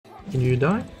Can you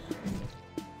die?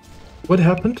 What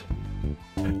happened?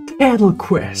 Taddle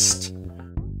Quest!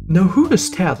 Now who is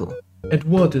Taddle? And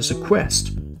what is a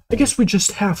quest? I guess we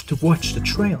just have to watch the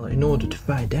trailer in order to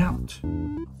find out.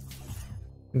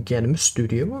 Game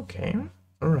Studio, okay.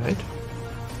 Alright.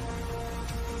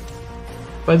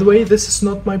 By the way, this is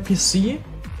not my PC.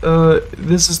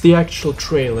 This is the actual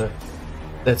trailer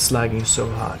that's lagging so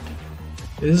hard.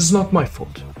 This is not my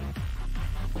fault.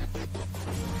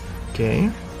 Okay.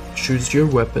 Choose your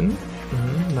weapon.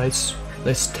 Nice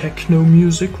techno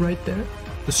music right there.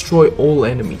 Destroy all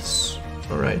enemies.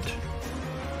 Alright.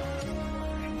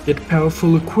 Get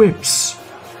powerful equips.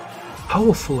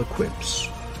 Powerful equips.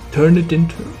 Turn it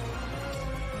into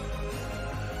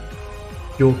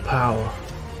your power.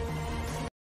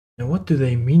 Now what do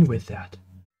they mean with that?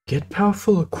 Get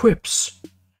powerful equips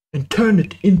and turn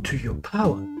it into your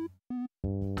power.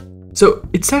 So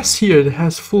it says here it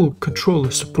has full controller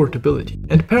supportability.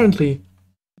 And apparently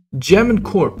Jamin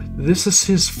Corp, this is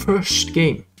his first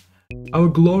game. Our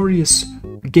glorious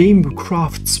game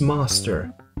crafts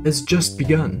master has just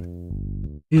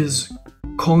begun his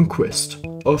conquest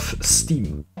of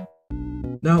Steam.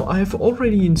 Now I have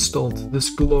already installed this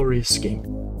glorious game,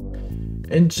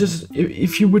 and just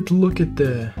if you would look at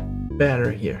the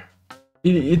banner here,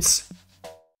 it's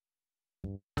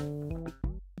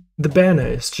the banner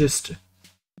is just,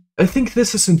 I think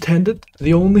this is intended.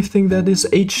 The only thing that is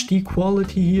HD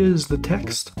quality here is the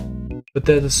text, but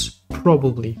that is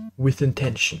probably with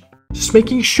intention. Just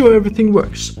making sure everything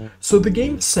works. So the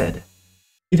game said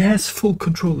it has full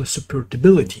controller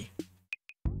supportability.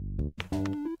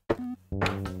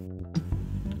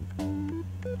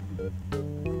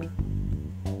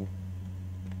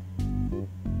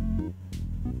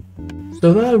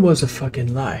 So that was a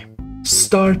fucking lie.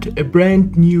 Start a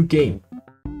brand new game.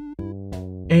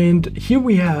 And here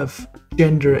we have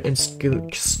gender and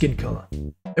skin color.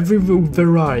 Every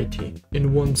variety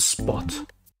in one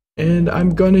spot. And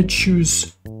I'm gonna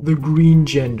choose the green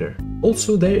gender.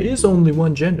 Also, there is only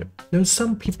one gender. Now,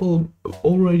 some people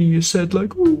already said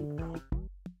like,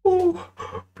 oh,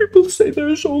 people say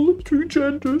there's only 2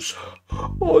 genders.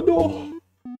 Oh no.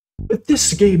 But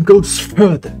this game goes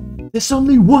further. There's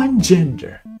only one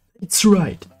gender. It's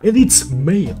right, and it's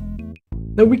male.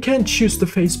 Now we can't choose the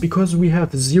face because we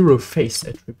have 0 face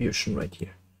attribution right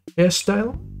here.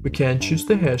 Hairstyle, we can't choose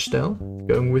the hairstyle.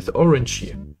 Going with orange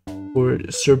here. For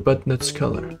Sir Butnut's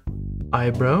color.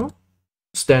 Eyebrow,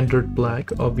 standard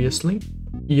black, obviously.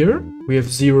 Ear, we have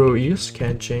 0 ears,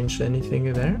 can't change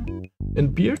anything there.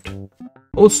 And beard,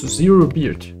 also 0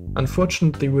 beard.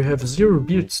 Unfortunately, we have 0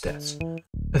 beard stats.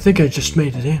 I think I just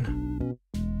made it in.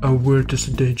 Our world is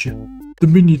in danger. The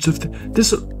minions of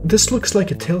this looks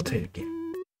like a Telltale game.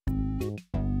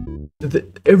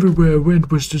 Everywhere I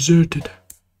went was deserted.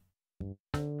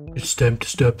 It's time to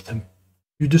stop them.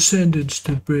 You descendants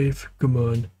still brave. Come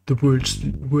on, the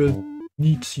world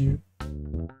needs you.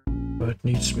 Oh, it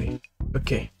needs me.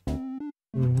 Okay.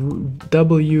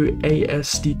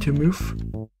 WASD to move.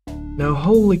 Now,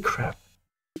 holy crap.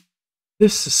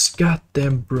 This is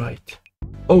goddamn bright.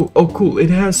 Oh, cool. It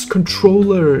has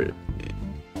controller.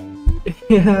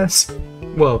 It has,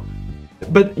 well,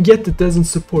 but yet it doesn't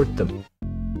support them.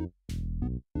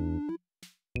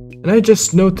 And I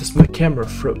just noticed my camera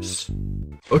froze.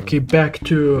 Okay, back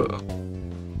to...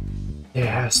 There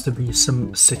has to be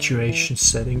some situation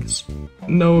settings.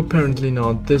 No, apparently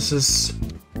not. This is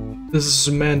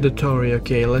mandatory.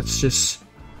 Okay, let's just...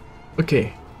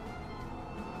 Okay.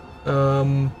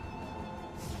 Do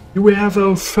we have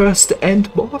our first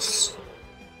end boss?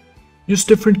 Use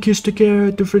different keys to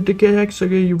carry different attacks.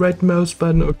 Okay, you right mouse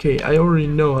button. Okay, I already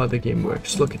know how the game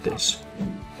works. Look at this.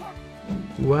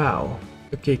 Wow.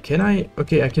 Okay, can I?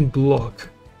 Okay, I can block.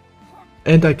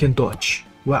 And I can dodge.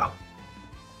 Wow.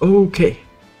 Okay.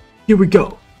 Here we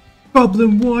go.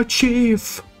 Problem War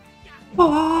Chief.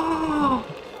 Ah!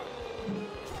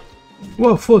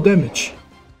 Wow, 4 damage.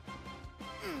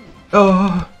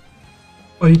 Oh,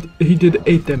 he did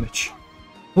 8 damage.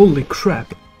 Holy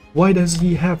crap. Why does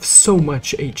he have so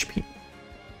much HP?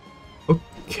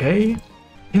 Okay.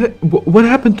 What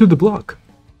happened to the block?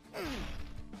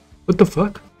 What the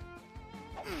fuck?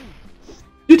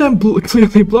 Dude, I'm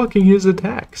clearly blocking his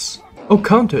attacks. Oh,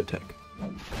 counterattack.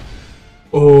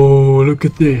 Oh, look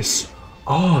at this.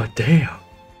 Oh, damn. Are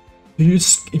you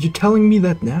telling me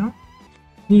that now?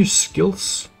 New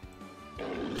skills?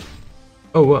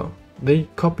 Oh, wow. They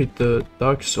copied the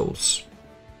Dark Souls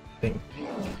thing.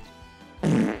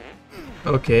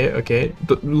 Okay.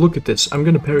 Look at this. I'm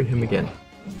gonna parry him again.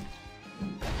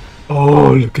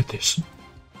 Oh, look at this.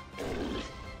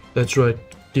 That's right.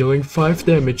 Dealing 5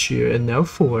 damage here, and now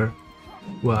 4.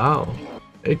 Wow.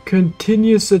 A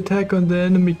continuous attack on the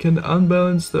enemy can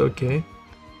unbalance the... Okay.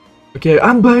 Okay,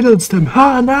 unbalance them!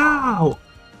 Ha, now!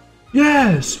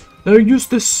 Yes! Now use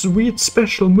this sweet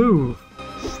special move.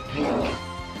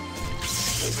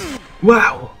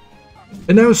 Wow!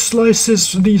 And now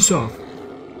slices these off.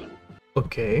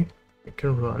 Okay. I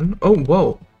can run. Oh,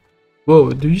 whoa.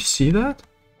 Whoa, do you see that?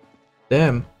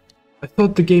 Damn. I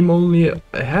thought the game only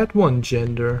had one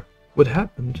gender. What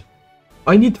happened?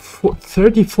 I need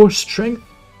 34 strength?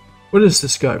 What is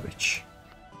this garbage?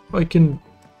 I can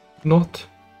not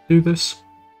do this.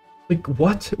 Like,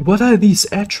 what? What are these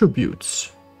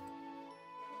attributes?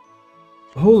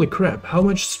 Holy crap, how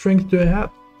much strength do I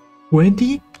have?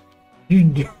 20?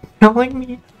 You telling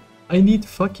me I need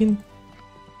fucking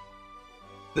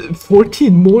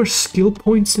 14 more skill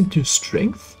points into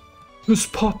strength? Who's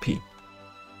Poppy?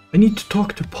 I need to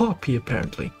talk to Poppy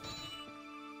apparently.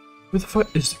 What the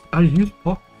fuck is... Are you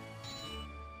Poppy?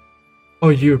 Oh,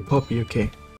 you're Poppy,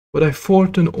 okay. But I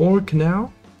fought an orc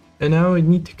now? And now I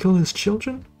need to kill his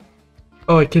children?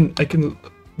 Oh, I can...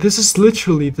 This is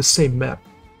literally the same map.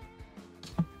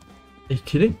 Are you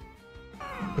kidding?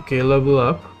 Okay, level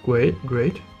up. Great.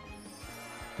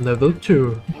 Level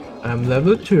 2. I'm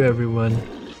level 2, everyone.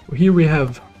 Here we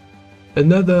have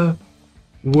another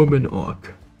woman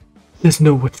orc. There's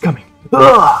no what's coming.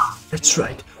 Ah, that's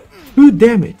right. 2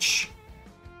 damage.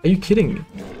 Are you kidding me?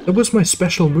 That was my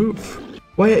special move.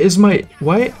 Why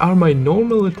are my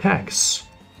normal attacks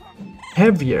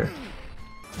heavier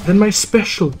than my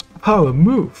special power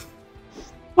move?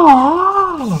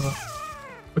 Ah!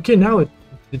 Okay, now it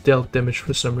dealt damage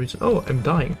for some reason. Oh, I'm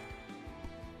dying.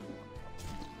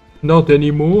 Not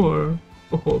anymore.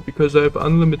 Oh, because I have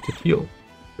unlimited heal.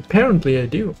 Apparently I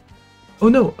do. Oh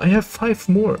no, I have 5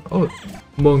 more. Oh,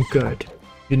 monk god.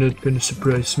 You're not gonna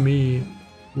surprise me,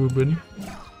 woman.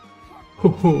 Ho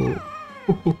ho.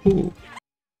 Ho ho ho.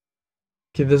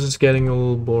 Okay, this is getting a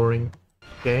little boring.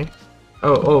 Okay.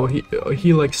 Oh,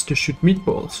 he likes to shoot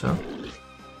meatballs, huh?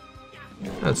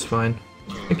 That's fine.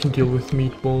 I can deal with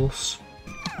meatballs.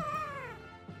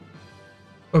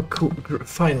 Oh, cool.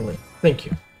 Finally. Thank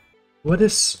you. What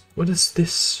is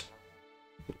this?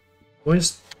 Why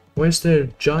is there a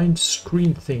giant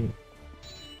screen thing?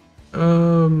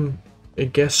 I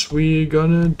guess we're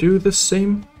gonna do the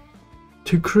same.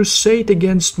 To crusade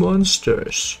against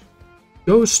monsters.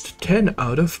 Ghost 10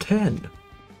 out of 10.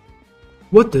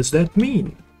 What does that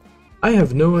mean? I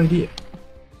have no idea.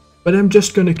 But I'm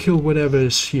just gonna kill whatever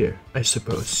is here, I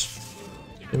suppose.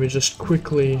 Let me just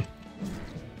quickly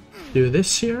do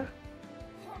this here.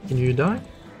 Can you die?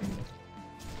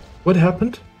 What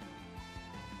happened?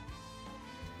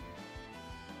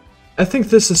 I think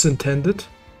this is intended.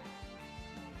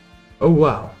 Oh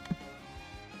wow.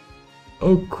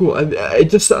 Oh cool, I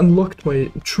just unlocked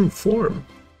my true form.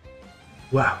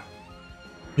 Wow.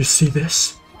 You see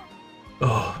this?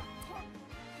 Oh.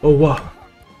 Oh wow.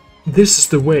 This is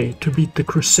the way to beat the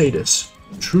Crusaders.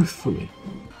 Truthfully.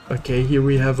 Okay, here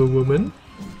we have a woman.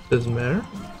 Doesn't matter.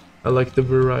 I like the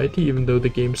variety, even though the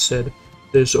game said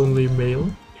there's only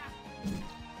male.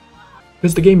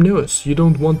 Because the game knows you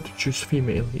don't want to choose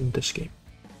female in this game.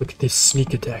 Look at this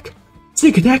sneak attack.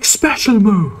 Sneak attack special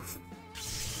move!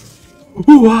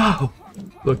 Wow!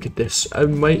 Look at this.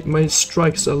 My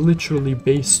strikes are literally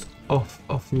based off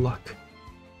of luck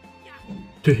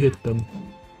to hit them.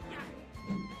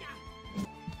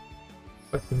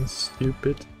 Fucking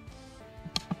stupid.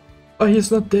 Oh,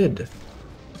 he's not dead.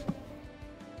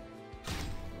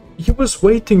 He was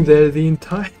waiting there the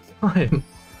entire time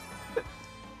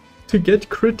to get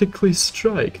critically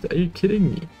striked. Are you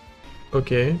kidding me?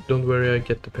 Okay, don't worry, I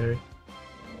get the parry.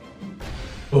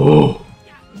 Oh!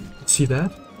 See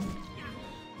that?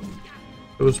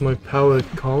 It was my powered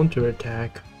counter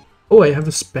attack. Oh, I have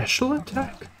a special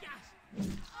attack?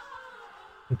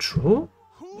 Control?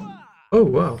 Oh,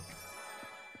 wow.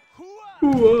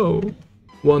 Whoa!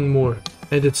 One more.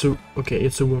 And it's a... Okay,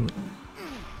 it's a woman.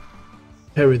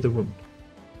 Parry the woman.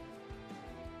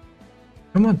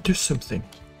 Come on, do something.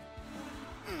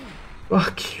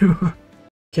 Fuck you.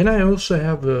 Can I also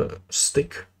have a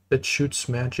stick that shoots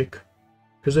magic?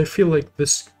 Because I feel like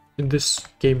this... In this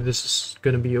game, this is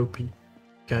gonna be OP.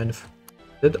 Kind of.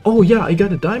 That, oh yeah, I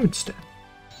got a diamond staff.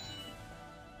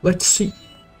 Let's see.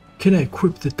 Can I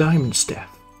equip the diamond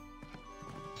staff?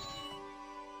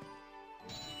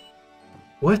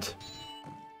 What?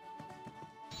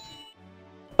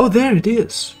 Oh, there it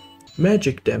is.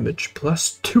 Magic damage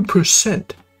plus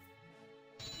 2%.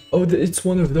 Oh, it's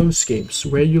one of those games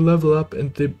where you level up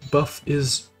and the buff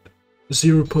is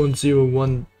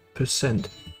 0.01%.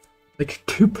 Like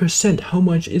 2%, how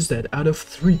much is that out of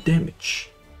 3 damage?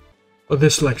 Oh,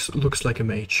 this looks like a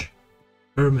mage.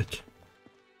 Hermit.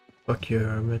 Fuck you,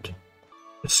 hermit.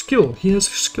 A skill. He has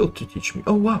a skill to teach me.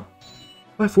 Oh, wow.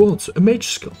 5 worlds. A mage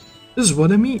skill. This is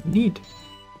what I need.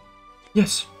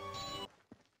 Yes.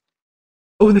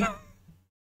 Oh,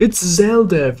 it's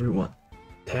Zelda, everyone.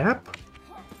 Tap?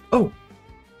 Oh.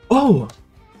 Oh!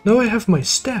 Now I have my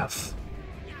staff.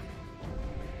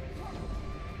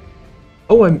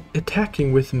 Oh, I'm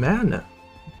attacking with mana.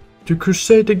 To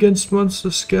crusade against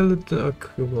monster skeleton.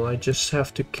 Okay, well, I just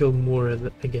have to kill more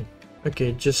again.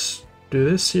 Okay, just do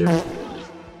this here.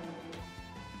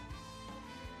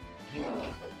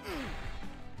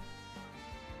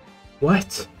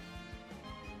 What?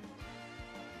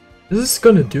 Is this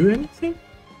gonna do anything?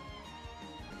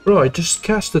 Bro, I just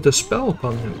casted a spell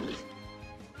upon him.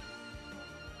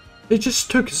 They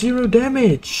just took 0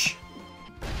 damage.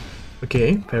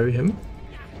 Okay, parry him.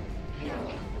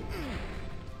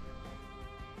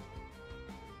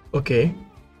 Okay,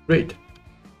 great.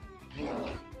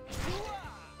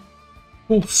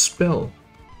 Cool spell.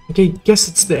 Okay, guess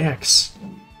it's the axe.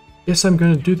 Guess I'm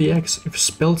gonna do the axe if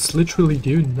spells literally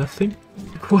do nothing.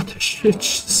 What a shit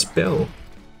spell.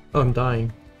 Oh, I'm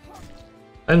dying.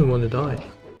 I don't want to die.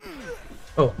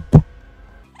 Oh.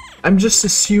 I'm just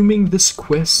assuming this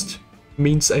quest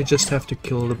means I just have to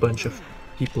kill a bunch of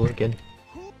people again.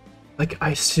 Like,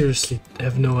 I seriously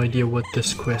have no idea what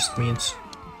this quest means.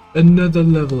 Another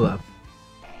level up.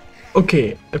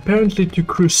 Okay, apparently to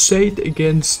crusade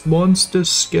against monster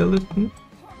skeleton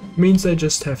means I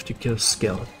just have to kill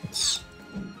skeletons.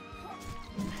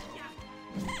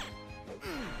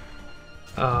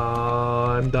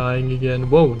 I'm dying again.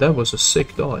 Whoa, that was a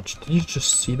sick dodge. Did you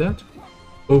just see that?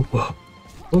 Oh, wow.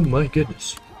 Oh my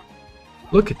goodness.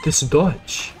 Look at this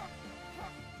dodge.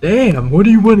 Damn, what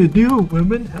do you want to do,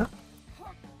 women, huh?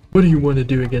 What do you want to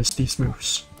do against these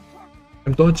moves?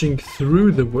 I'm dodging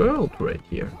through the world right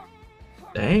here.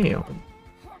 Damn.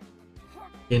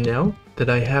 You know, that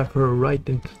I have her right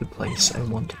into the place I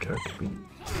wanted her to be.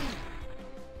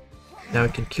 Now I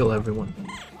can kill everyone.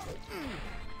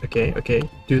 Okay, okay,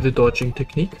 do the dodging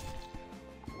technique.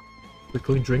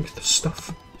 Quickly drink the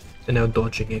stuff. And now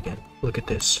dodging again. Look at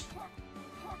this.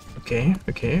 Okay,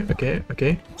 okay, okay,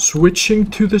 okay. Switching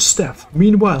to the staff.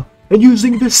 Meanwhile, and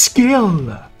using the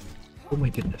skill. Oh my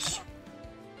goodness.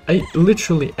 I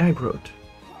literally aggroed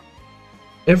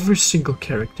every single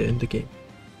character in the game.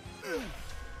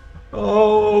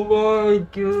 Oh my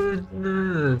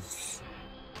goodness.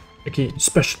 Okay,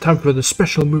 special time for the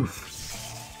special move.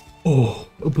 Oh,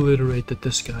 obliterated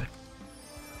this guy.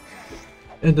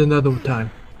 And another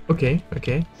time. Okay,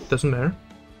 okay, doesn't matter.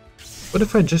 What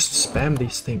if I just spam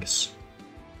these things?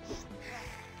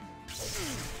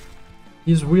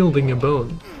 He's wielding a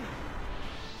bone.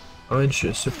 Aren't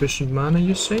you sufficient mana,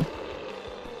 you say?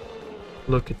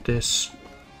 Look at this.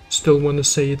 Still wanna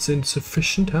say it's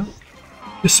insufficient, huh?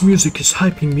 This music is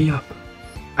hyping me up.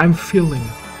 I'm feeling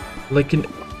like an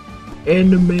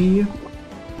anime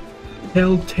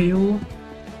telltale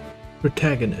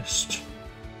protagonist.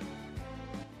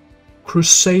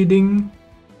 Crusading.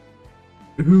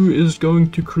 Who is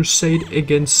going to crusade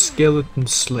against Skeleton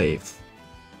Slave?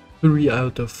 3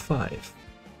 out of 5.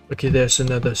 Okay, there's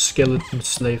another Skeleton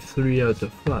Slave, 3 out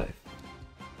of 5.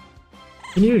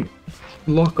 Can you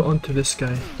lock onto this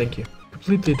guy? Thank you.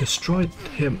 Completely destroyed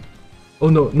him. Oh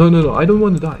no, no, no, no, I don't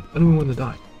want to die. I don't want to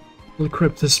die. Holy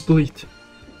crap, this bleed.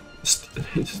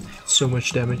 It's so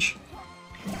much damage.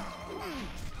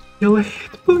 Kill it,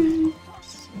 please.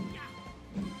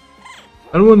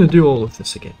 I don't want to do all of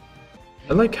this again.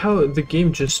 I like how the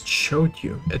game just showed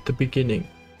you at the beginning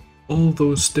all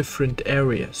those different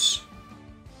areas.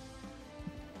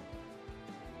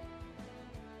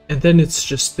 And then it's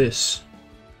just this.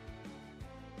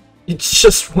 It's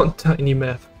just one tiny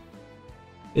map.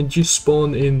 And you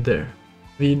spawn in there.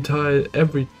 The entire,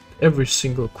 every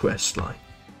single quest line.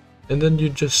 And then you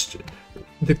just,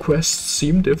 the quests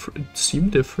seem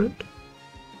different.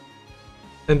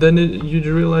 And then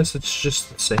you realize it's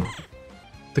just the same.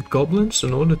 The goblins,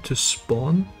 in order to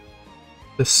spawn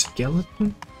the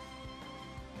skeleton?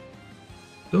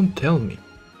 Don't tell me.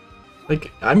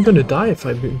 Like, I'm gonna die if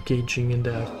I'm engaging in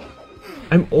that.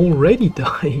 I'm already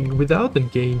dying without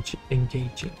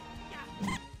engaging.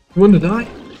 You wanna die?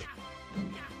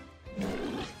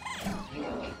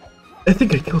 I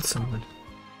think I killed someone.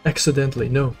 Accidentally,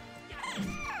 no.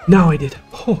 Now I did.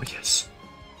 Oh, yes.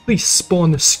 Please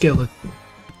spawn a skeleton.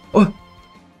 Oh!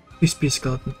 Please be a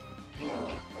skeleton.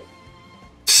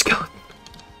 Skeleton.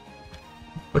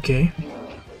 Okay.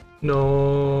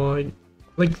 No.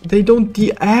 Like, they don't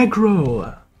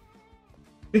de-aggro.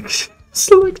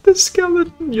 Select the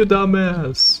skeleton, you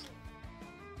dumbass.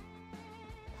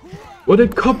 What a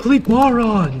complete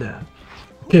moron!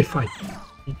 Okay, fine.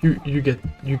 You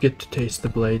get to taste the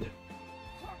blade.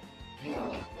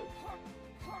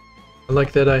 I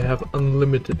like that I have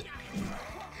unlimited.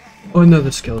 Oh,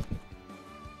 another skeleton.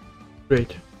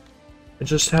 Great. I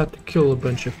just had to kill a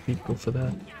bunch of people for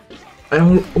that. I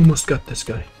almost got this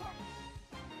guy.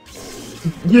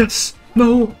 Yes!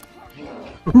 No!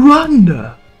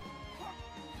 Run!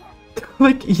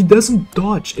 Like, he doesn't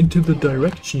dodge into the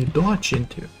direction you dodge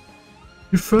into.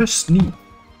 You first need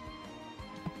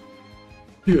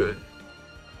to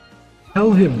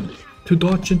tell him to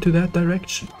dodge into that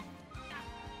direction.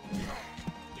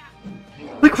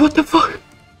 Like, what the fuck?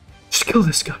 Just kill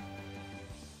this guy.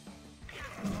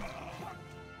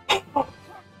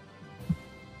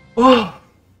 Oh!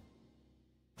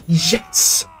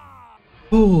 Yes!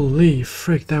 Holy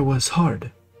frick, that was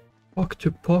hard. Talk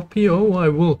to Poppy? Oh, I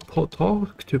will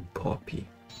talk to Poppy.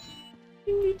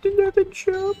 You need another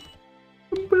job?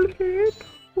 Bullhead?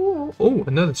 Oh,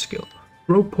 another skill.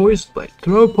 Throw poison blade.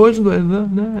 Throw poison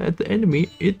blade at the enemy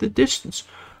at the distance.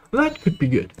 That could be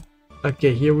good.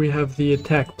 Okay, here we have the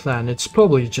attack plan. It's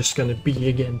probably just gonna be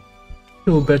again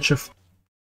kill a bunch of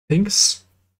things,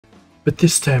 but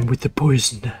this time with the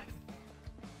poison knife.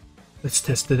 Let's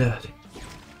test it out.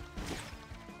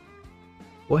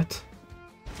 What?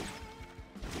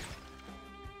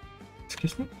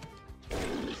 Excuse me?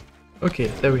 Okay,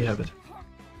 there we have it.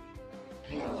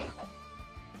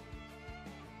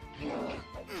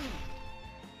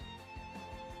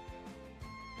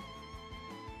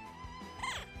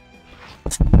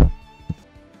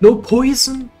 No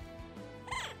poison?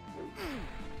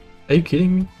 Are you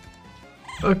kidding me?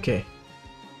 Okay.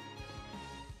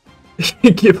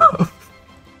 Give up.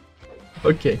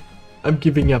 Okay, I'm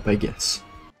giving up, I guess.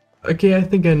 Okay, I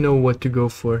think I know what to go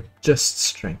for. Just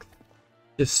strength.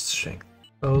 Just strength.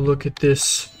 Oh, look at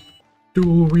this.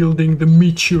 Dual wielding the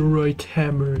meteorite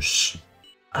hammers.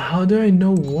 How do I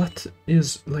know what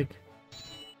is, like,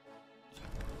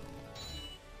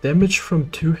 damage from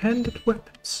two-handed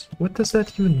weapons? What does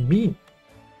that even mean?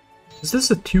 Is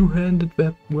this a two-handed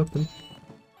weapon?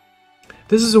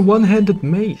 This is a one-handed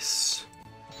mace.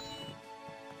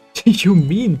 Do you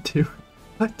mean to?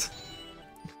 What?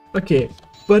 Okay,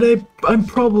 but I'm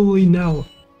probably now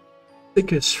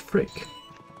thick as frick.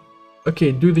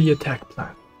 Okay, do the attack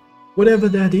plan. Whatever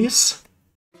that is.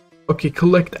 Okay,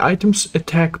 collect items,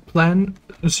 attack plan,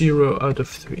 0 out of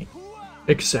 3.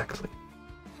 Exactly.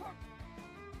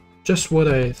 Just what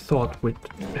I thought would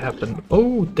happen.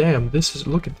 Oh, damn, this is...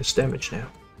 Look at this damage now.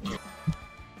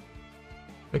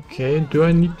 Okay, do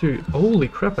I need to... Holy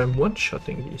crap, I'm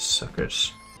one-shotting these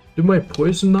suckers. Do my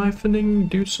poison knifing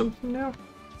do something now?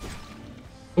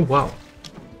 Oh, wow.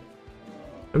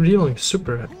 I'm dealing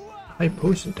super high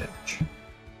poison damage.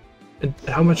 And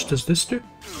how much does this do?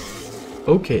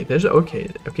 Okay, there's...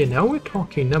 Okay, now we're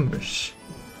talking numbers.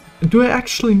 Do I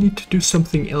actually need to do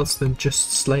something else than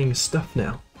just slaying stuff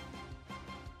now?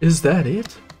 Is that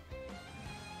it?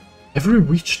 Have we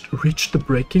reached the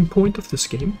breaking point of this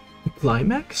game? The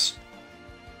climax?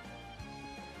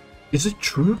 Is it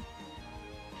true?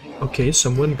 Okay,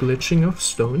 someone glitching off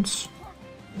stones.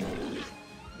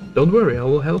 Don't worry, I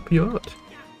will help you out.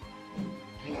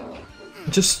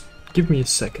 Just give me a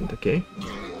second, okay?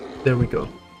 There we go.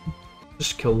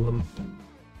 Just kill them.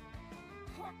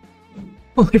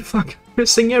 Holy fuck,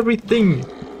 missing everything!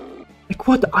 Like,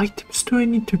 what items do I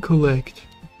need to collect?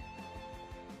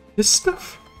 This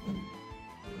stuff?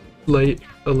 Play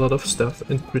a lot of stuff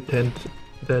and pretend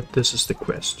that this is the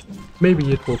quest.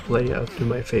 Maybe it will play out to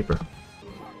my favor.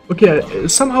 Okay, I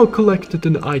somehow collected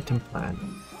an item plan.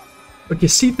 Okay,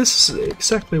 see, this is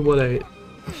exactly what I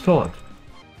thought.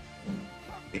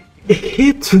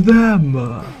 Hit them!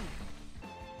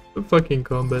 The fucking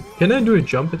combat. Can I do a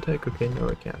jump attack? Okay, no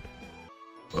I can't.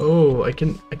 Oh, I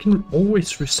can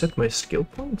always reset my skill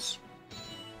points?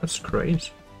 That's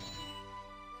crazy.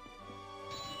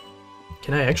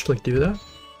 Can I actually do that?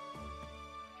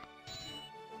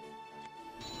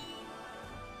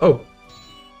 Oh.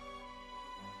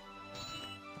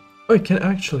 I can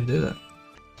actually do that.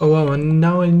 Oh wow, and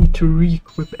now I need to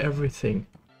re-equip everything.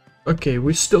 Okay,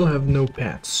 we still have no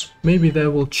pets. Maybe that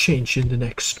will change in the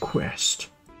next quest.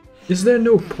 Is there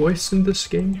no poison in this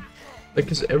game?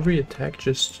 Like, is every attack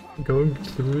just going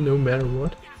through no matter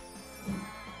what?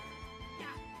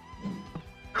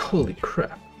 Holy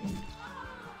crap.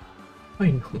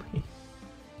 Finally.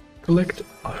 Collect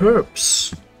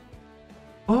herbs.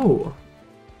 Oh.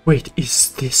 Wait,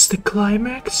 is this the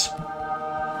climax?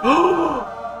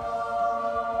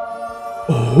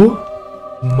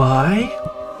 Oh my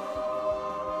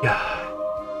god.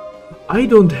 I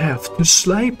don't have to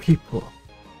slay people.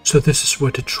 So this is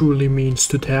what it truly means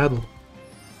to Taddle.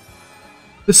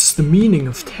 This is the meaning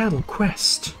of Taddle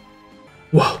Quest.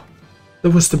 Wow,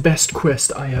 that was the best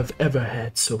quest I have ever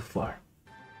had so far.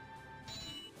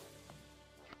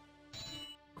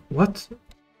 What?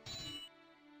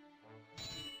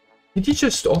 Did he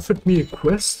just offer me a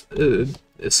quest, a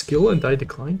skill, and I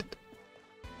declined it?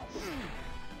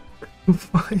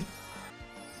 Fine.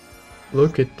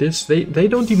 Look at this, they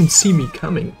don't even see me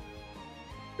coming.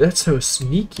 That's how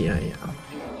sneaky I am.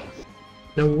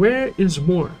 Now where is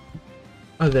more?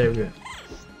 Oh, there we go.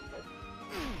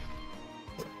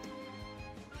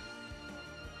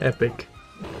 Epic.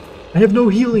 I have no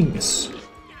healings.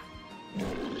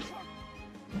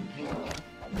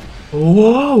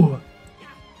 Whoa!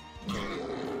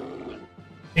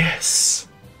 Yes!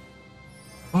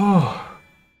 Oh,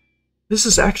 this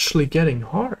is actually getting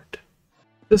hard.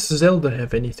 Does Zelda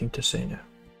have anything to say now?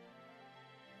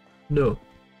 No.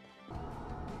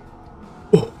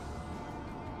 Oh!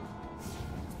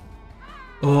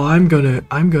 Oh, I'm gonna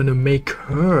make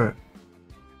her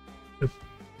a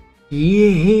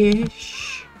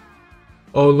bitch.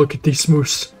 Oh, look at these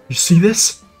moves. You see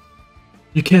this?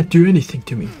 You can't do anything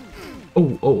to me.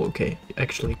 Oh, okay.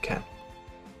 Actually, you can.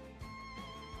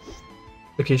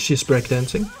 Okay, she's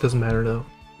breakdancing. Doesn't matter though.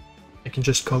 I can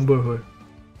just combo her.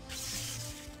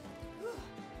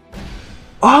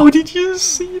 Oh, did you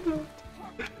see that?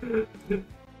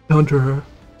 Counter her.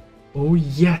 Oh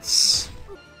yes,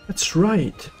 that's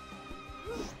right.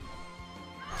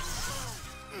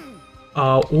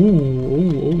 That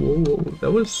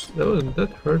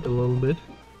hurt a little bit.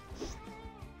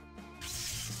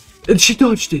 And she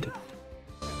dodged it.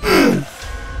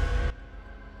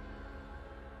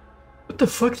 What the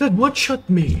fuck? That one-shot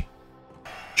me.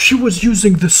 She was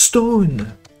using the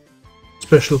stone.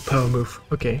 Special power move.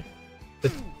 Okay.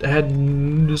 It had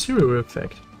zero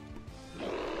effect.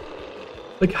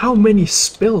 Like, how many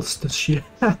spells does she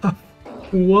have?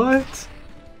 What?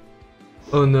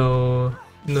 Oh no.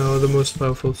 No, the most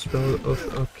powerful spell of...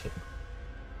 Okay.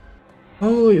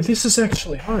 Oh, this is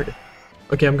actually hard.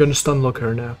 Okay, I'm gonna stun lock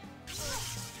her now.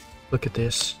 Look at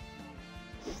this.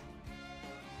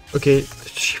 Okay,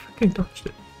 she fucking dodged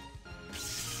it.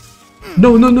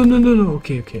 No.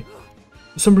 Okay.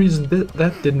 For some reason,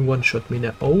 that didn't one-shot me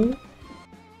now. Oh.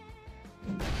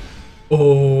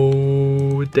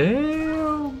 Oh,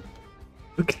 damn.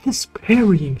 Look at this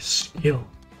parrying skill.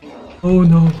 Oh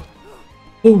no.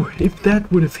 Oh, if that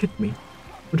would have hit me, I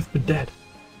would have been dead.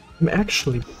 I'm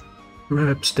actually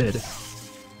perhaps dead.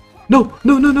 No.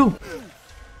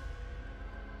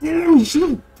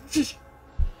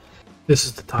 This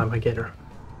is the time I get her.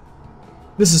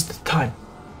 This is the time.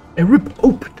 I rip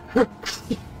open her.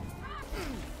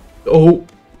 Oh,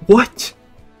 what?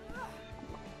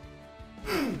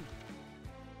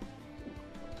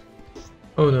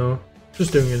 Oh no,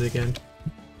 just doing it again.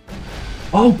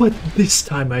 Oh, but this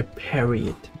time I parry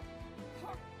it.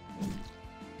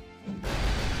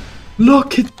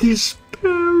 Look at this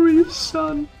parry,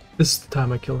 son. This is the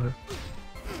time I kill her.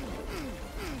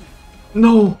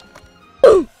 No.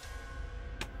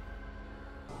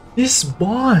 This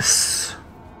boss.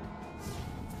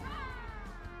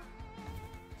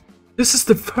 This is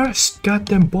the first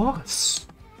goddamn boss.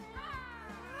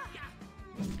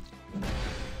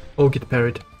 Oh, get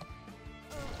parried.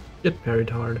 Get parried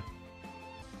hard.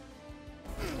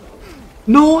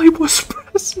 No, I was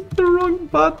pressing the wrong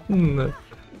button.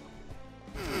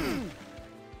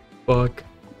 Fuck.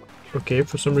 Okay,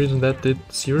 for some reason that did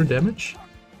 0 damage.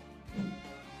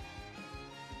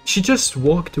 She just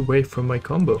walked away from my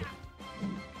combo.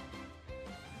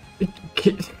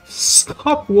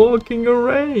 Stop walking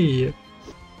away!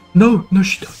 No,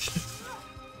 she dodged it.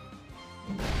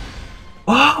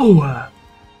 Oh!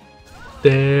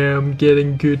 Damn,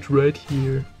 getting good right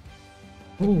here.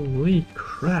 Holy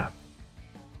crap.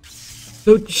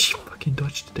 No, she fucking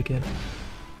dodged it again.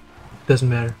 Doesn't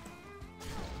matter.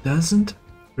 Doesn't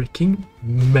freaking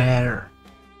matter.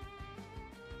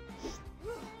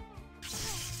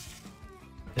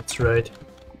 That's right.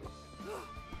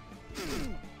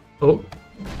 Oh.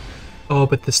 Oh,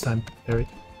 but this time, parried.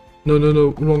 No,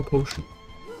 wrong potion.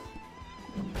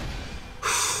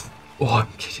 Oh, I'm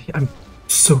kidding. I'm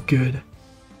so good.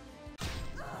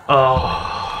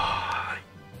 Oh,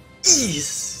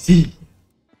 easy.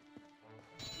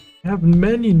 I have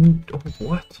many. Oh,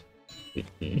 what?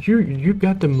 You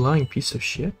got them lying piece of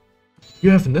shit.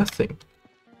 You have nothing.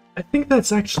 I think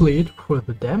that's actually it for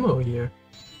the demo here.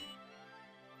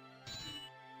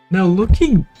 Now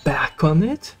looking back on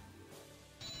it,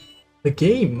 the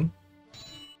game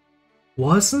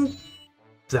wasn't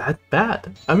that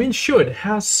bad. I mean, sure, it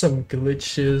has some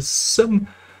glitches, some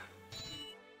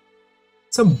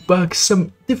some bugs,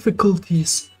 some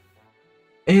difficulties,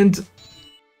 and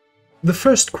the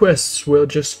first quests were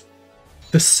just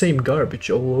the same garbage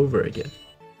all over again.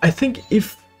 I think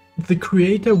if the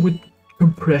creator would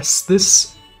compress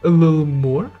this a little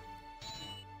more,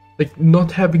 like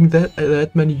not having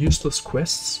that many useless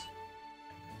quests,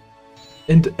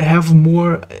 and have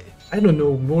more, I don't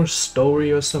know, more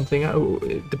story or something.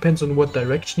 It depends on what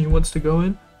direction he wants to go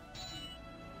in.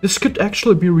 This could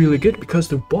actually be really good, because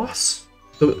the boss,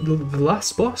 the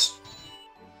last boss,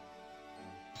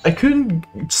 I couldn't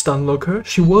stunlock her.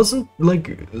 She wasn't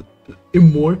like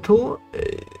immortal.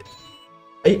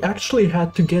 I actually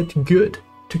had to get good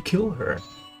to kill her,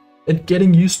 and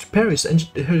getting used to parries, and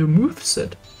her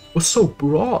moveset was so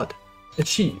broad, and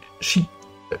she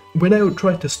when I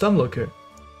tried to stunlock her,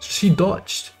 she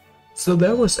dodged. So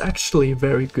that was actually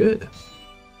very good.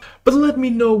 But let me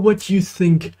know what you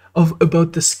think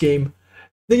about this game.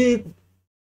 The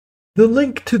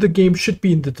link to the game should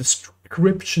be in the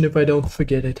description if I don't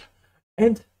forget it.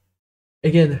 And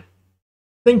again,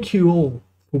 thank you all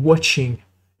for watching,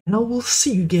 and I will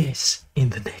see you guys in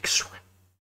the next one.